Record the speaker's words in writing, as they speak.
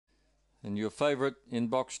And your favourite in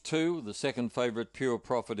box 2, the second favourite Pure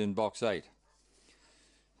Profit in box 8.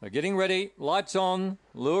 So getting ready, lights on,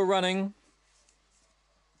 lure running.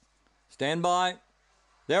 Stand by.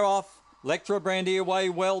 They're off. Lectra Brandy away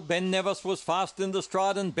well. Ben Nevis was fast in the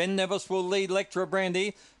stride, and Ben Nevis will lead Lectra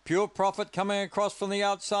Brandy. Pure Profit coming across from the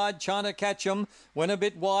outside. China Catchem went a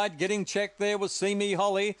bit wide. Getting checked there was See Me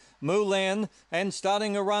Holly, Mulan, and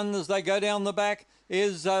starting a run as they go down the back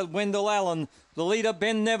is Wendell Allen. The leader,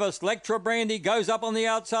 Ben Nevis. Lectra Brandy goes up on the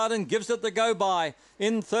outside and gives it the go-by.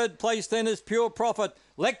 In third place then is Pure Profit.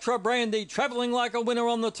 Lectra Brandy travelling like a winner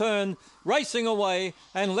on the turn, racing away,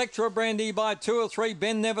 and Lectra Brandy by 2 or 3.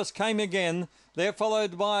 Ben Nevis came again. They're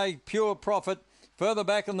followed by Pure Profit. Further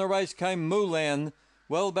back in the race came Mulan.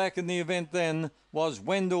 Well back in the event then was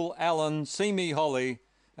Wendell Allen, See Me Holly,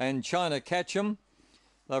 and China Catchem.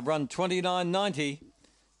 They've run 29.90,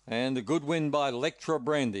 and a good win by Lectra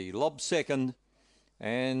Brandy. Lob second,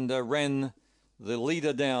 and ran the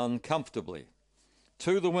leader down comfortably.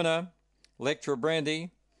 To the winner, Lectra Brandy,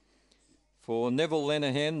 for Neville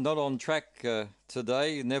Lenihan, not on track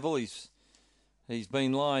today. Neville, he's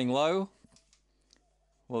been lying low.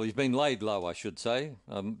 Well, he's been laid low, I should say.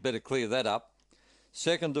 Better clear that up.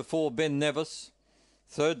 Second to 4, Ben Nevis.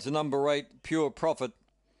 Third to number 8, Pure Profit.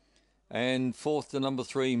 And fourth to number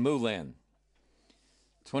 3, Mulan.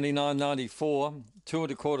 29.94, 2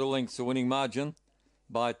 1/4 lengths the winning margin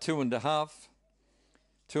by 2 1/2.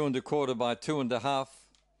 2 1/4 by 2 1/2.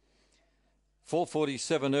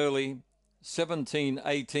 4:47 early,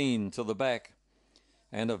 17.18 to the back,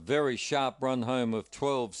 and a very sharp run home of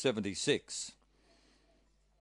 12.76.